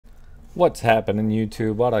What's happening,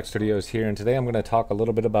 YouTube? Godot Studios here, and today I'm going to talk a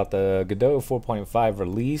little bit about the Godot 4.5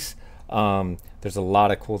 release. There's a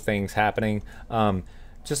lot of cool things happening.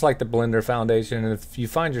 Just like the Blender Foundation, if you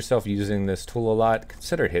find yourself using this tool a lot,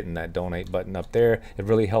 consider hitting that donate button up there. It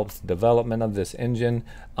really helps the development of this engine.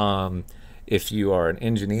 If you are an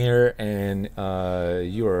engineer and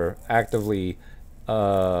you are actively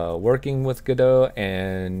working with Godot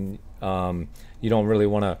and you don't really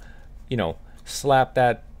want to, slap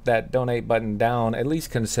that donate button down, at least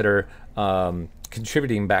consider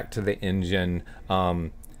contributing back to the engine,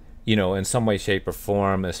 in some way, shape, or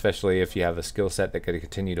form, especially if you have a skill set that could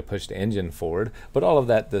continue to push the engine forward. But all of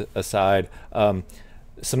that aside,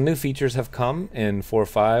 some new features have come in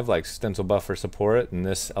 4.5, like stencil buffer support, and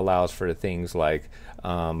this allows for things like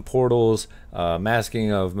portals,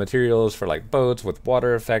 masking of materials for like boats with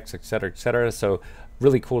water effects, etc., etc. So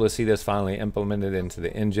really cool to see this finally implemented into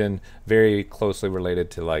the engine. Very closely related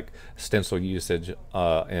to like stencil usage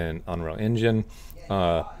in Unreal Engine.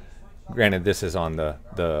 Granted, this is on the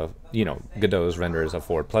Godot's render is a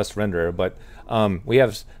 4 Plus renderer, but we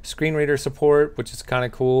have screen reader support, which is kind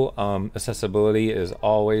of cool. Accessibility is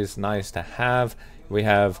always nice to have. We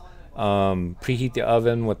have preheat the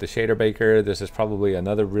oven with the shader baker. This is probably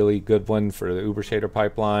another really good one for the Ubershader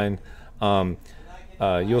pipeline.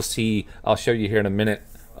 You'll see, I'll show you here in a minute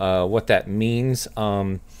what that means.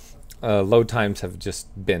 Load times have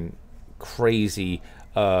just been crazy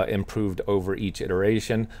improved over each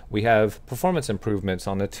iteration. We have performance improvements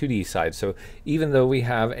on the 2D side. So even though we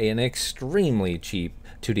have an extremely cheap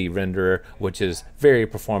 2D renderer, which is very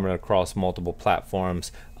performant across multiple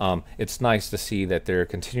platforms, it's nice to see that they're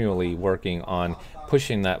continually working on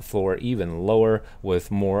pushing that floor even lower with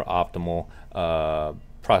more optimal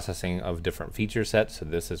processing of different feature sets. So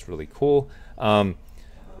this is really cool.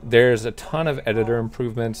 There's a ton of editor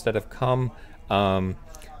improvements that have come. I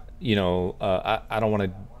don't want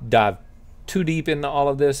to dive too deep into all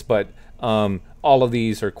of this, but all of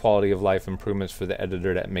these are quality of life improvements for the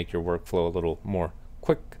editor that make your workflow a little more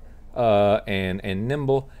quick and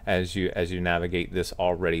nimble as you navigate this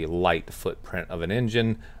already light footprint of an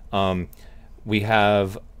engine. We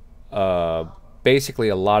have basically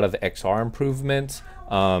a lot of XR improvements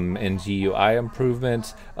and GUI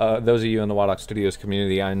improvements. Those of you in the Godot Studios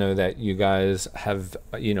community, I know that you guys have,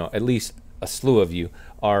 at least a slew of you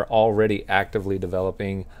are already actively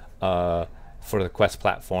developing for the Quest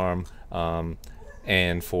platform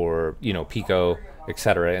and for, Pico,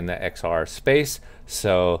 etc. in the XR space.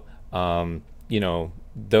 So,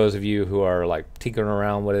 those of you who are like tinkering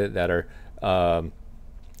around with it, that are,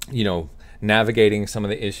 navigating some of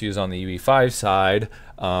the issues on the UE5 side,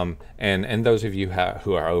 and those of you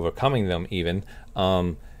who are overcoming them even,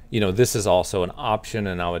 this is also an option,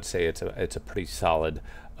 and I would say it's a pretty solid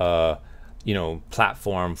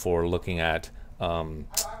platform for looking at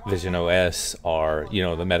Vision OS or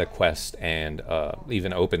the MetaQuest and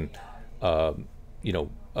even open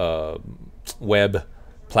web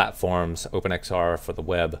platforms, OpenXR for the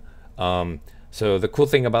web. So the cool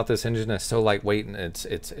thing about this engine is so lightweight, and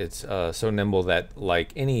it's so nimble that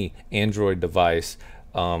like any Android device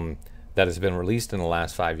that has been released in the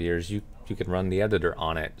last 5 years, you can run the editor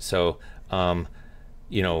on it. So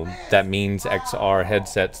that means XR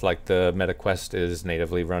headsets like the MetaQuest is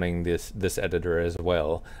natively running this editor as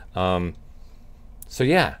well. So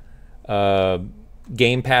yeah,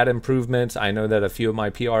 gamepad improvements. I know that a few of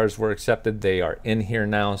my PRs were accepted. They are in here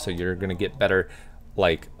now, so you're going to get better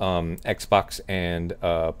like Xbox and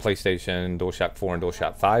PlayStation DualShock 4 and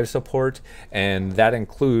DualShock 5 support, and that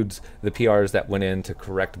includes the PRs that went in to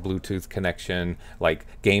correct Bluetooth connection, like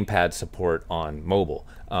gamepad support on mobile.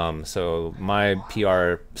 So my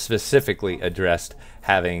PR specifically addressed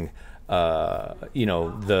having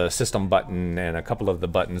the system button and a couple of the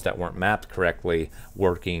buttons that weren't mapped correctly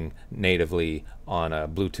working natively on a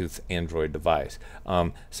Bluetooth Android device.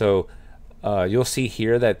 You'll see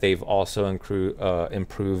here that they've also improved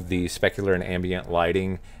the specular and ambient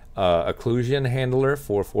lighting occlusion handler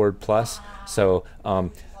for Forward Plus. So,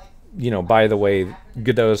 by the way,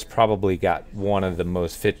 Godot's probably got one of the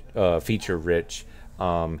most feature-rich,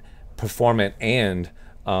 performant, and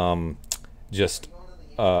just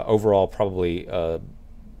overall probably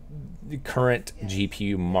current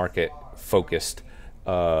GPU market focused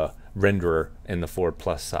renderer in the Forward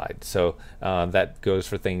Plus side. So that goes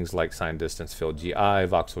for things like sign distance field GI,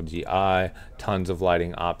 voxel GI, tons of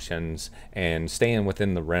lighting options, and staying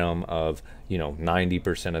within the realm of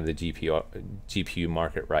 90% of the GPU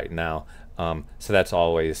market right now. So that's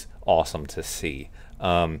always awesome to see.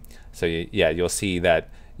 So yeah, you'll see that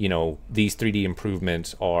these 3D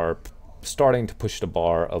improvements are starting to push the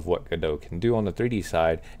bar of what Godot can do on the 3D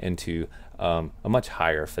side into a much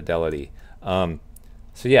higher fidelity. So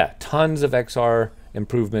yeah, tons of XR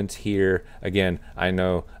improvements here. Again, I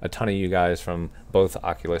know a ton of you guys from both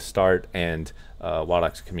Oculus Start and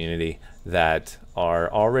Wadox community that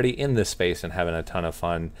are already in this space and having a ton of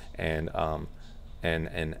fun and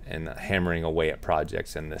hammering away at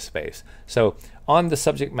projects in this space. So on the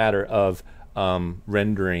subject matter of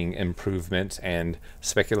rendering improvements and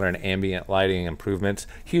specular and ambient lighting improvements,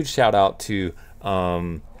 huge shout out to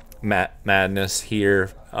Madness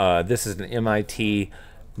here. This is an MIT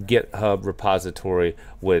GitHub repository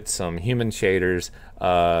with some human shaders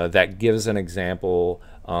that gives an example.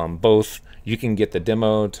 Both you can get the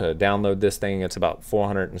demo to download this thing. It's about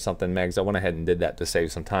 400 and something megs. I went ahead and did that to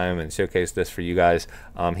save some time and showcase this for you guys.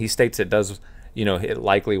 He states it does, you know, it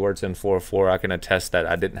likely works in 4.4. I can attest that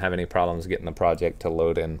I didn't have any problems getting the project to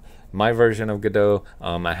load in my version of Godot.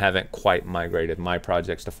 I haven't quite migrated my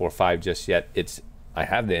projects to 4.5 just yet. I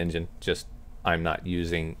have the engine, just I'm not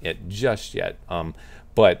using it just yet.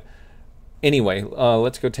 But anyway,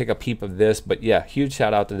 let's go take a peep of this. But yeah, huge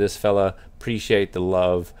shout out to this fella. Appreciate the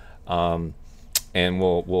love. And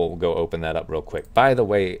we'll go open that up real quick. By the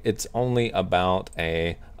way, it's only about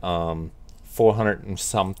a 400 and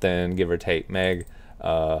something, give or take, meg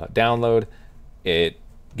download. It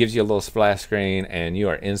gives you a little splash screen and you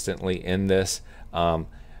are instantly in this.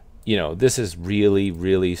 You know, this is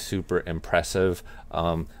really super impressive.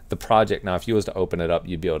 The project now, if you was to open it up,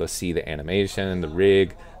 you'd be able to see the animation, the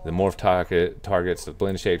rig, the morph targets, the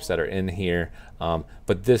blend shapes that are in here.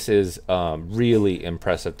 But this is really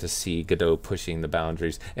impressive to see Godot pushing the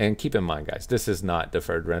boundaries. And keep in mind, guys, this is not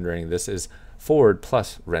deferred rendering. This is forward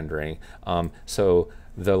plus rendering. So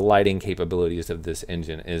the lighting capabilities of this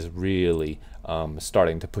engine is really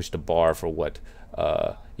starting to push the bar for what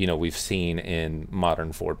you know, we've seen in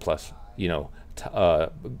modern forward plus, you know,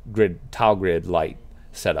 tile grid light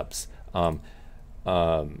setups.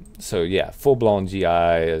 So yeah, full-blown GI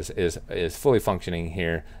is fully functioning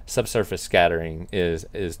here. Subsurface scattering is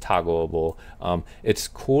toggleable. It's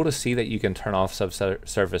cool to see that you can turn off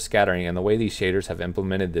subsurface scattering, and the way these shaders have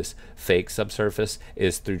implemented this fake subsurface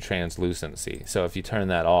is through translucency. So if you turn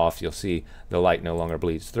that off, you'll see the light no longer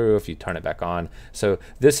bleeds through if you turn it back on. So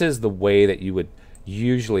this is the way that you would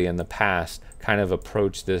usually in the past kind of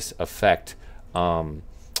approach this effect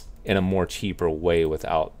in a more cheaper way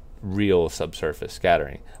without real subsurface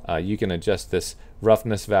scattering. You can adjust this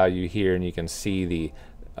roughness value here, and you can see the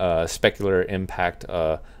specular impact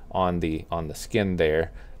on the skin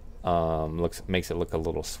there. Makes it look a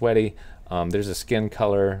little sweaty. There's a skin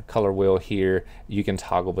color wheel here. You can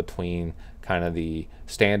toggle between kind of the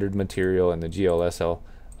standard material and the GLSL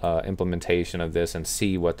implementation of this and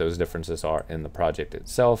see what those differences are in the project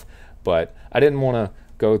itself. But I didn't want to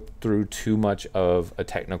go through too much of a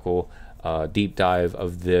technical deep dive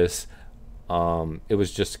of this. It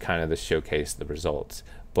was just kind of to showcase the results.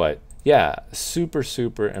 But yeah,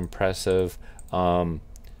 super impressive.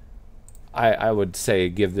 I would say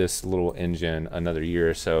give this little engine another year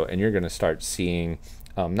or so, and you're going to start seeing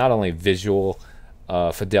not only visual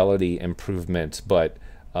fidelity improvements, but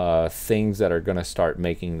things that are going to start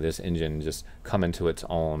making this engine just come into its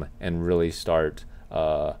own and really start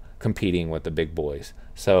competing with the big boys.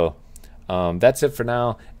 So that's it for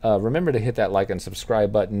now. Remember to hit that like and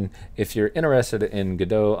subscribe button. If you're interested in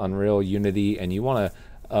Godot, Unreal, Unity, and you want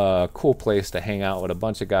a cool place to hang out with a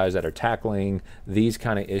bunch of guys that are tackling these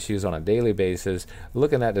kind of issues on a daily basis,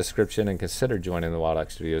 look in that description and consider joining the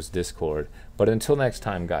Wadox Studios Discord. But until next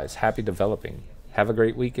time, guys, happy developing. Have a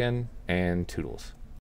great weekend, and toodles.